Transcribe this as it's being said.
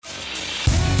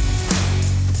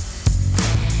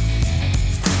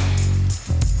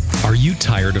you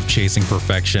tired of chasing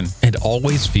perfection and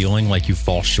always feeling like you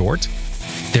fall short?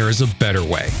 There is a better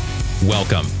way.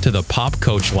 Welcome to the Pop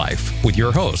Coach Life with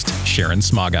your host, Sharon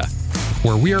Smaga,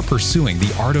 where we are pursuing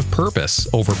the art of purpose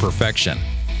over perfection.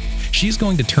 She's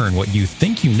going to turn what you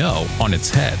think you know on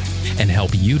its head and help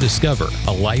you discover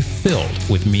a life filled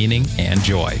with meaning and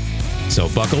joy. So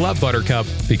buckle up, Buttercup,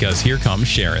 because here comes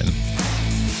Sharon.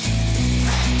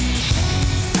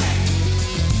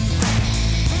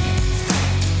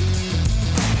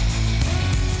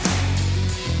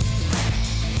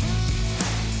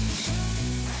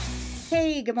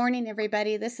 Hey, good morning,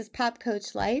 everybody. This is Pop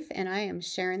Coach Life, and I am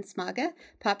Sharon Smaga.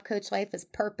 Pop Coach Life is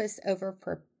purpose over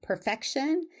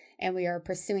perfection, and we are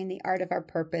pursuing the art of our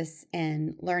purpose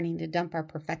and learning to dump our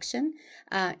perfection.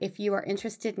 If you are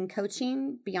interested in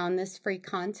coaching beyond this free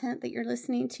content that you're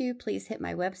listening to, please hit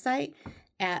my website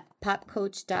at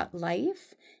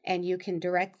popcoach.life, and you can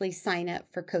directly sign up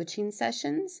for coaching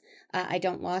sessions. I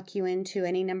don't lock you into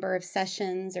any number of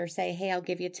sessions or say, hey, I'll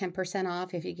give you 10%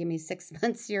 off if you give me 6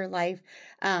 months of your life.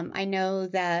 I know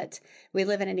that we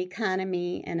live in an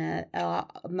economy and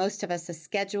most of us a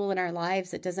schedule in our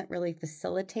lives that doesn't really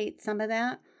facilitate some of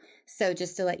that. So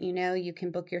just to let you know, you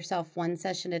can book yourself one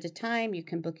session at a time. You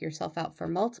can book yourself out for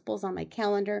multiples on my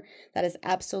calendar. That is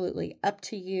absolutely up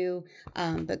to you,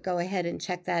 but go ahead and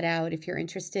check that out if you're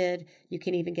interested. You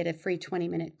can even get a free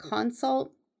 20-minute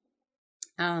consult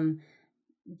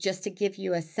just to give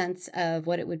you a sense of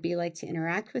what it would be like to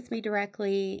interact with me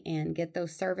directly and get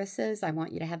those services. I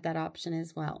want you to have that option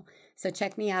as well. So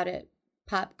check me out at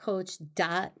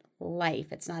popcoach.life.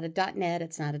 It's not a .net,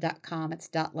 it's not a .com, it's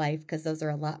 .life, because those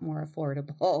are a lot more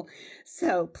affordable.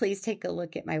 So please take a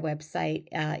look at my website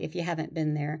if you haven't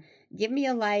been there. Give me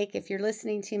a like. If you're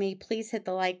listening to me, please hit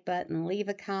the like button, leave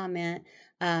a comment.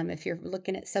 If you're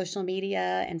looking at social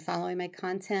media and following my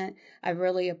content, I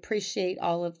really appreciate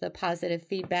all of the positive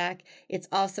feedback. It's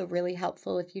also really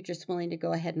helpful if you're just willing to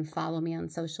go ahead and follow me on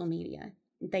social media.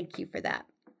 Thank you for that.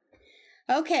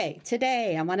 Okay,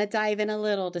 today I want to dive in a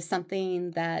little to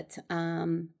something that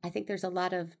I think there's a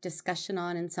lot of discussion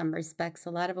on in some respects,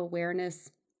 a lot of awareness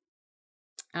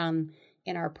in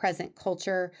our present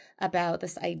culture about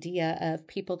this idea of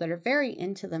people that are very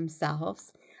into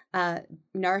themselves.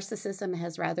 Narcissism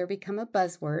has rather become a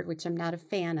buzzword, which I'm not a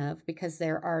fan of because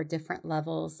there are different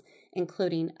levels,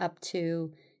 including up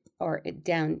to or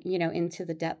down, into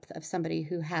the depth of somebody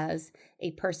who has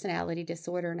a personality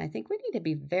disorder. And I think we need to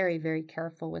be very, very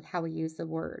careful with how we use the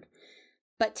word.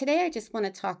 But today I just want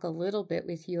to talk a little bit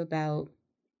with you about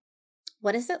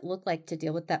what does it look like to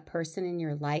deal with that person in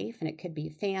your life? And it could be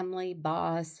family,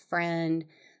 boss, friend,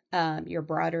 your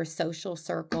broader social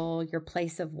circle, your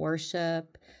place of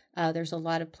worship. There's a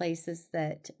lot of places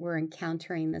that we're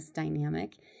encountering this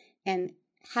dynamic. And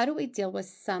how do we deal with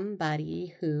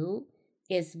somebody who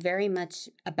is very much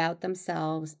about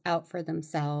themselves, out for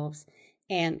themselves?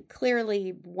 And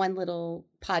clearly, one little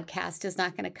podcast is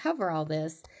not going to cover all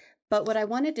this. But what I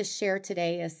wanted to share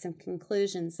today is some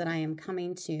conclusions that I am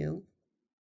coming to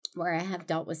where I have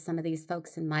dealt with some of these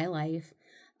folks in my life,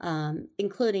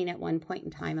 including at one point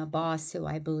in time a boss who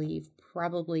I believe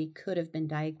probably could have been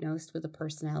diagnosed with a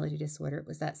personality disorder. It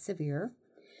was that severe.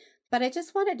 But I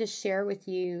just wanted to share with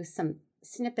you some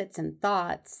snippets and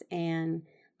thoughts, and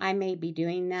I may be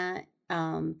doing that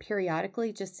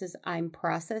periodically just as I'm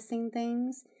processing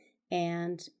things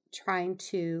and trying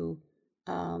to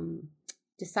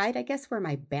decide, I guess, where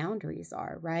my boundaries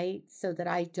are, right? So that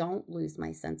I don't lose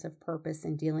my sense of purpose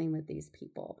in dealing with these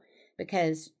people.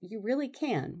 Because you really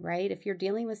can, right? If you're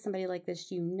dealing with somebody like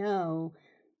this, you know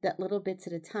that little bits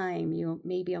at a time, you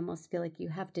maybe almost feel like you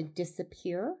have to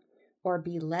disappear or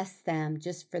be less than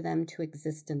just for them to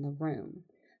exist in the room.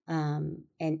 And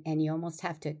you almost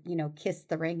have to, kiss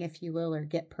the ring, if you will, or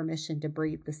get permission to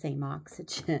breathe the same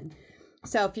oxygen.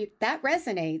 So if that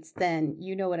resonates, then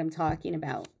you know what I'm talking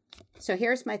about. So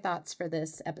here's my thoughts for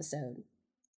this episode.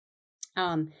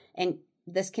 And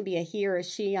this can be a he or a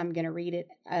she. I'm going to read it.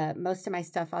 Most of my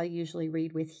stuff I'll usually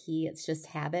read with he. It's just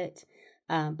habit.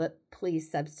 But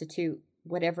please substitute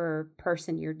whatever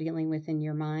person you're dealing with in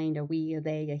your mind, a we, a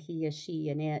they, a he, a she,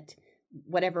 an it,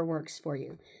 whatever works for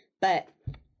you. But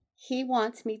he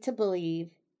wants me to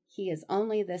believe he is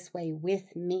only this way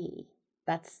with me.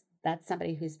 That's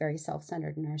somebody who's very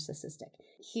self-centered and narcissistic.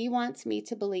 He wants me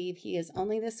to believe he is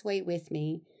only this way with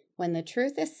me when the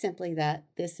truth is simply that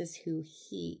this is who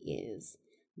he is.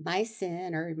 My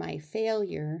sin or my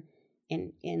failure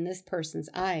in this person's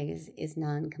eyes is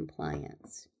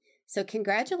non-compliance. So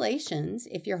congratulations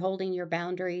if you're holding your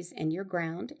boundaries and your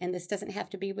ground, and this doesn't have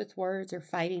to be with words or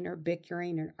fighting or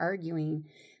bickering or arguing,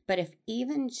 but if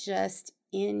even just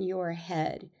in your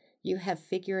head you have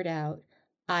figured out,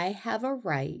 I have a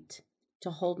right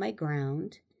to hold my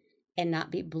ground and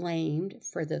not be blamed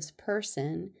for this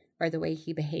person or the way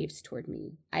he behaves toward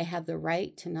me. I have the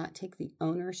right to not take the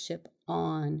ownership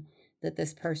on that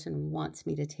this person wants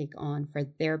me to take on for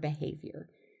their behavior.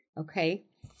 Okay?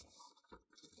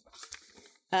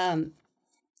 And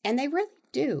they really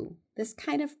do. This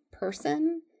kind of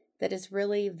person that is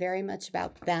really very much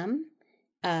about them,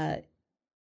 I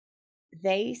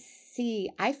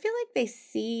feel like they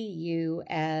see you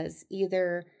as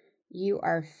either you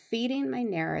are feeding my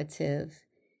narrative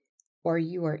or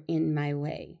you are in my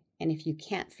way. And if you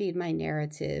can't feed my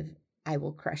narrative, I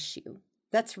will crush you.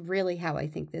 That's really how I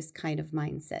think this kind of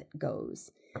mindset goes.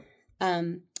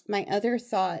 My other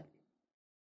thought,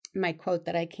 my quote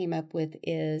that I came up with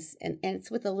is, and it's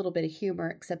with a little bit of humor,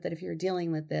 except that if you're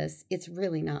dealing with this, it's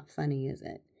really not funny, is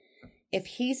it? If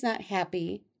he's not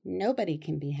happy, nobody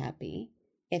can be happy.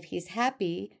 If he's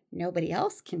happy, nobody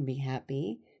else can be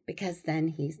happy, because then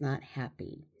he's not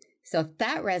happy. So if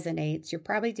that resonates, you're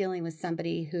probably dealing with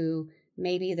somebody who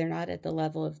maybe they're not at the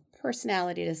level of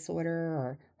personality disorder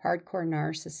or hardcore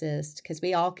narcissist, because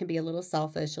we all can be a little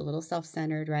selfish, a little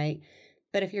self-centered, right?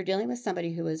 But if you're dealing with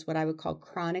somebody who is what I would call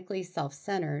chronically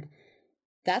self-centered,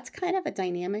 that's kind of a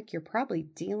dynamic you're probably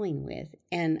dealing with.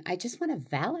 And I just want to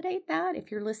validate that if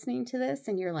you're listening to this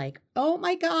and you're like, oh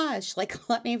my gosh, like,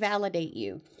 let me validate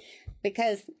you.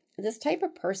 Because this type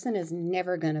of person is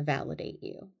never going to validate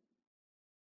you.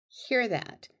 Hear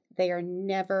that. They are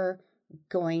never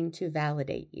going to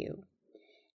validate you.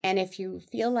 And if you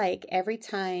feel like every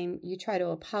time you try to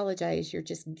apologize, you're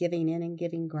just giving in and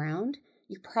giving ground,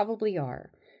 you probably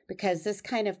are. Because this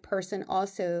kind of person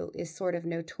also is sort of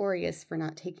notorious for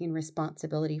not taking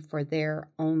responsibility for their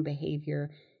own behavior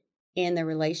in the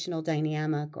relational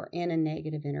dynamic or in a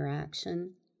negative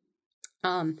interaction.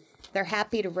 They're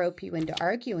happy to rope you into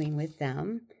arguing with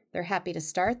them. They're happy to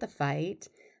start the fight.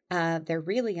 They're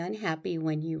really unhappy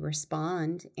when you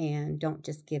respond and don't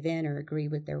just give in or agree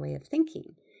with their way of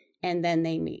thinking. And then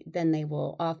they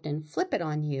will often flip it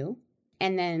on you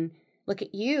and then look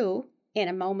at you in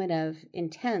a moment of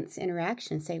intense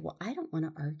interaction and say, well, I don't want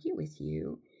to argue with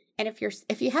you. And if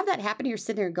you have that happen, you're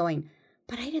sitting there going,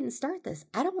 but I didn't start this.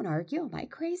 I don't want to argue. Am I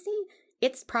crazy?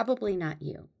 It's probably not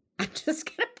you. I'm just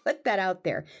going to put that out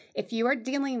there. If you are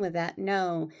dealing with that,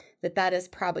 know that is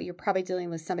you're probably dealing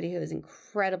with somebody who is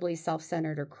incredibly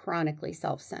self-centered or chronically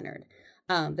self-centered.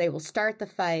 They will start the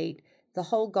fight. The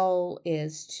whole goal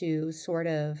is to sort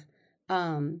of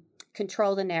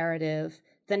control the narrative.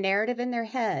 The narrative in their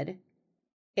head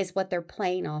is what they're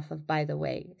playing off of, by the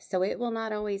way. So it will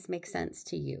not always make sense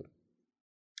to you.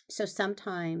 So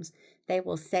sometimes they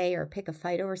will say or pick a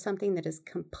fight over something that is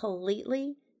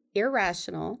completely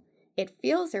irrational. It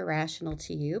feels irrational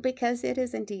to you because it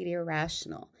is indeed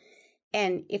irrational.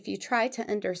 And if you try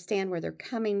to understand where they're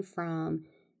coming from,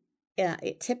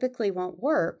 it typically won't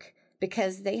work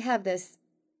because they have this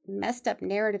messed up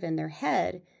narrative in their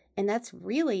head. And that's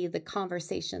really the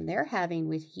conversation they're having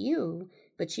with you,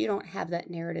 but you don't have that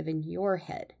narrative in your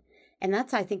head. And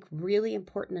that's, I think, really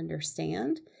important to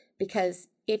understand, because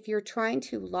if you're trying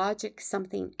to logic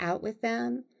something out with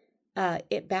them,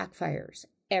 it backfires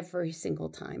every single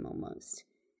time almost.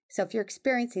 So if you're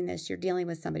experiencing this, you're dealing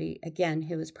with somebody, again,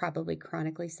 who is probably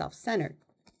chronically self-centered.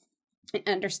 And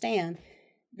understand,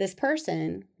 this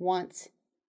person wants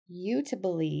you to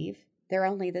believe they're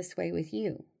only this way with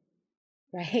you,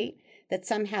 right? That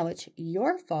somehow it's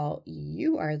your fault,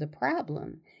 you are the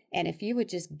problem. And if you would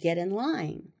just get in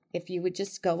line, if you would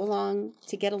just go along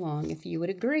to get along, if you would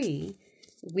agree,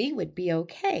 we would be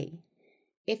okay.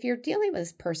 If you're dealing with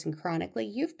this person chronically,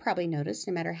 you've probably noticed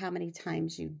no matter how many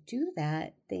times you do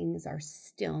that, things are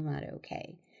still not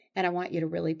okay. And I want you to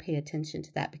really pay attention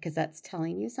to that, because that's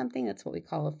telling you something. That's what we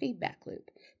call a feedback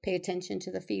loop. Pay attention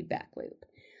to the feedback loop.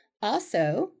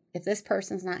 Also, if this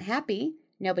person's not happy,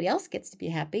 nobody else gets to be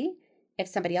happy. If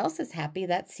somebody else is happy,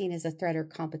 that's seen as a threat or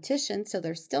competition, so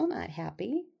they're still not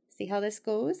happy. See how this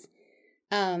goes?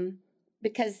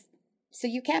 So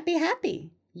you can't be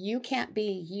happy. You can't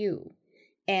be you.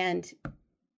 And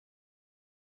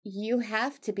you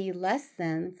have to be less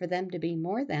than for them to be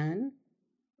more than.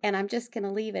 And I'm just going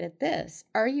to leave it at this.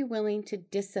 Are you willing to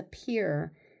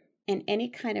disappear in any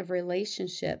kind of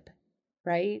relationship,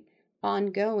 right?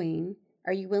 Ongoing.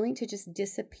 Are you willing to just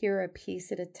disappear a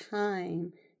piece at a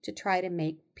time to try to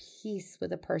make peace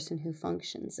with a person who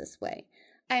functions this way?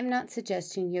 I'm not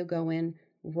suggesting you go in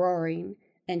roaring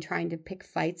and trying to pick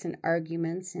fights and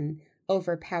arguments and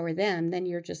overpower them. Then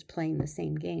you're just playing the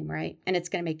same game, right? And it's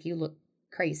going to make you look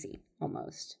crazy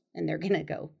almost. And they're going to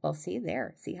go, well, see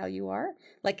how you are?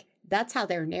 Like, that's how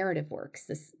their narrative works,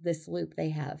 this loop they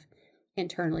have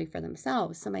internally for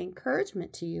themselves. So my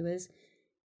encouragement to you is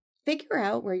figure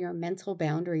out where your mental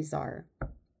boundaries are.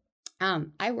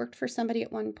 I worked for somebody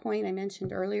at one point, I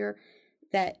mentioned earlier,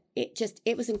 that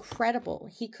it was incredible.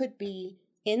 He could be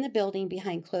in the building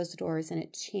behind closed doors and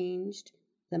it changed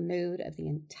the mood of the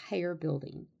entire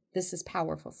building. This is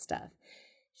powerful stuff.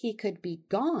 He could be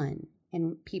gone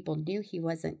and people knew he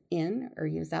wasn't in, or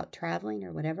he was out traveling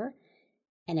or whatever,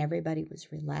 and everybody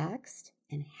was relaxed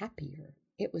and happier.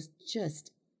 It was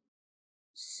just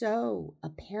so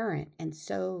apparent and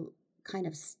so kind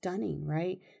of stunning,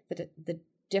 right? The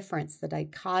difference, the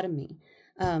dichotomy.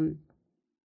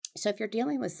 So if you're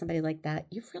dealing with somebody like that,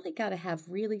 you've really got to have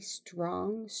really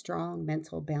strong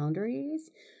mental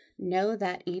boundaries. Know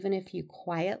that even if you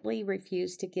quietly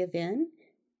refuse to give in,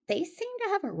 they seem to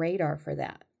have a radar for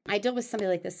that. I deal with somebody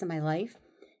like this in my life,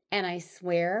 and I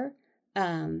swear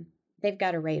they've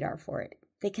got a radar for it.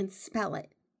 They can smell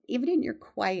it. Even in your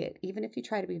quiet, even if you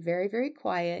try to be very, very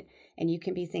quiet, and you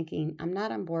can be thinking, I'm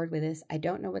not on board with this, I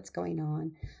don't know what's going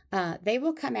on, they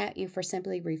will come at you for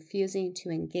simply refusing to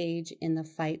engage in the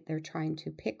fight they're trying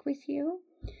to pick with you.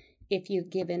 If you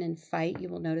give in and fight, you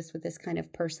will notice with this kind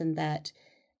of person that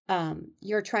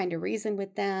you're trying to reason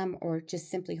with them, or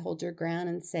just simply hold your ground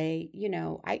and say,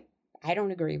 I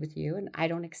don't agree with you, and I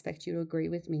don't expect you to agree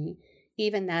with me.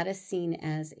 Even that is seen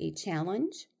as a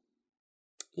challenge.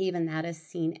 Even that is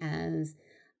seen as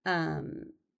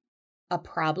a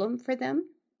problem for them.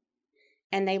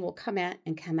 And they will come at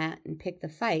and pick the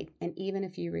fight. And even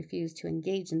if you refuse to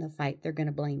engage in the fight, they're going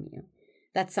to blame you.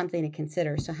 That's something to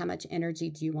consider. So how much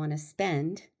energy do you want to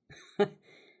spend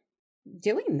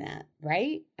doing that,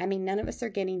 right? I mean, none of us are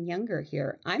getting younger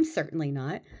here. I'm certainly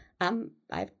not.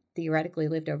 I've theoretically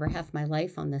lived over half my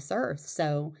life on this earth.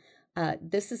 So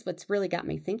this is what's really got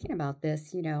me thinking about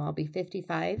this. I'll be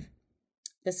 55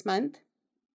 this month.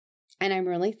 And I'm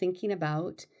really thinking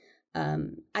about,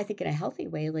 I think in a healthy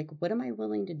way, like, what am I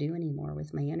willing to do anymore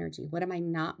with my energy? What am I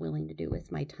not willing to do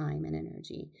with my time and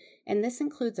energy? And this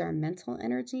includes our mental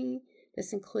energy.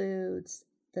 This includes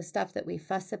the stuff that we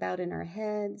fuss about in our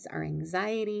heads, our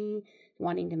anxiety,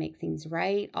 wanting to make things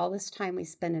right, all this time we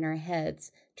spend in our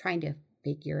heads trying to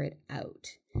figure it out.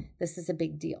 This is a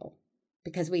big deal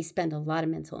because we spend a lot of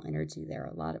mental energy there,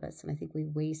 a lot of us, and I think we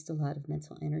waste a lot of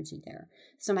mental energy there.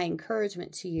 So my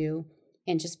encouragement to you,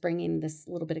 and just bringing this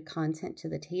little bit of content to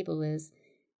the table, is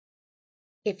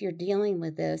if you're dealing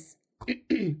with this,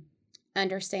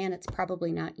 understand it's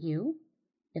probably not you.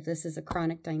 If this is a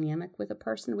chronic dynamic with a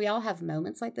person, we all have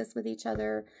moments like this with each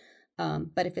other.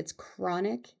 But if it's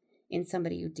chronic in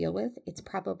somebody you deal with, it's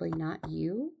probably not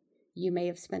you. You may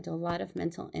have spent a lot of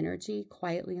mental energy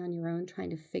quietly on your own trying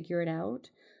to figure it out,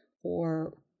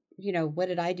 or, what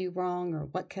did I do wrong, or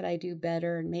what could I do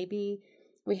better? And maybe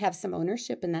we have some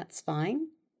ownership, and that's fine.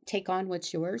 Take on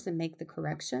what's yours and make the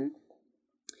correction.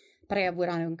 But I would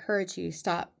want to encourage you,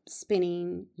 stop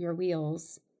spinning your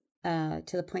wheels to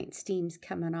the point steam's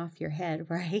coming off your head,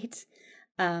 right?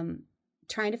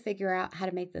 Trying to figure out how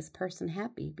to make this person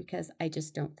happy, because I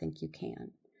just don't think you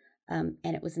can. And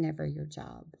it was never your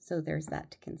job. So there's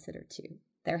that to consider too.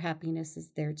 Their happiness is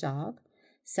their job.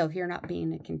 So if you're not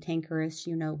being a cantankerous,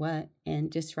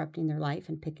 and disrupting their life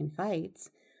and picking fights,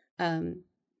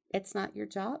 it's not your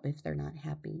job if they're not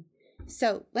happy.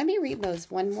 So let me read those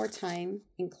one more time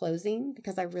in closing,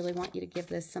 because I really want you to give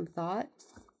this some thought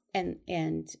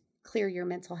and clear your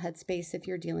mental headspace if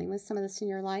you're dealing with some of this in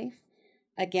your life.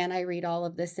 Again, I read all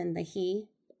of this in the he.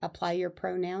 Apply your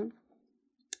pronoun.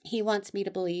 He wants me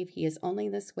to believe he is only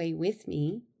this way with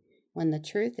me, when the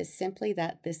truth is simply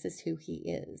that this is who he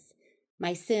is.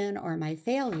 My sin or my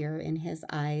failure in his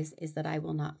eyes is that I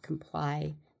will not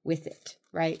comply with it,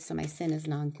 right? So my sin is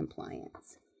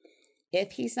non-compliance.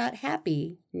 If he's not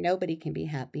happy, nobody can be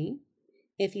happy.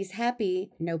 If he's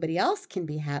happy, nobody else can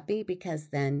be happy, because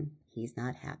then he's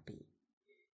not happy.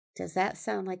 Does that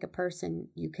sound like a person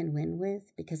you can win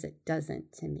with? Because it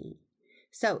doesn't to me.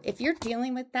 So if you're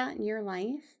dealing with that in your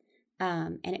life,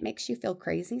 and it makes you feel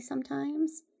crazy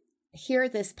sometimes, hear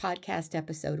this podcast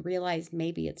episode, realize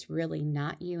maybe it's really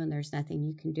not you and there's nothing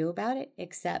you can do about it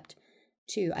except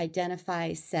to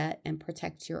identify, set, and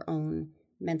protect your own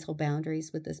mental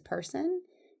boundaries with this person.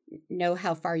 Know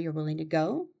how far you're willing to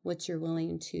go, what you're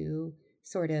willing to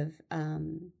sort of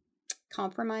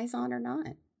compromise on or not.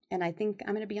 And I think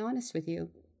I'm going to be honest with you.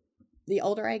 The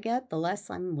older I get, the less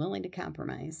I'm willing to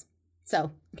compromise.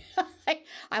 So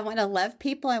I want to love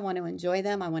people. I want to enjoy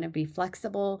them. I want to be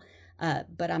flexible,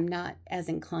 but I'm not as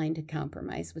inclined to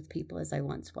compromise with people as I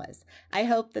once was. I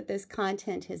hope that this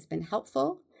content has been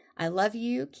helpful. I love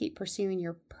you. Keep pursuing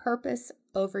your purpose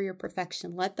over your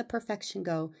perfection. Let the perfection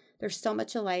go. There's so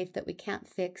much of life that we can't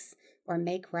fix or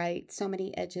make right, so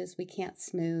many edges we can't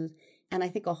smooth. And I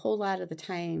think a whole lot of the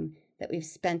time that we've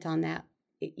spent on that,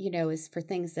 is for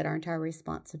things that aren't our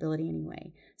responsibility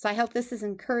anyway. So I hope this is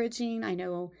encouraging. I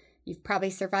know you've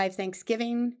probably survived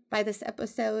Thanksgiving by this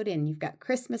episode, and you've got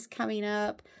Christmas coming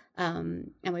up,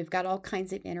 and we've got all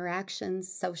kinds of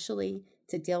interactions socially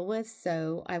to deal with.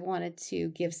 So I wanted to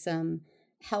give some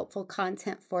helpful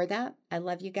content for that. I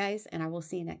love you guys, and I will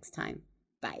see you next time.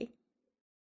 Bye.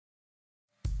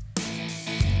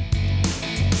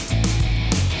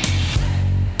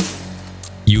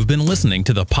 You've been listening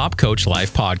to the Pop Coach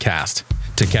Life podcast.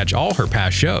 To catch all her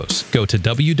past shows, go to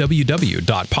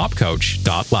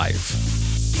www.popcoach.life.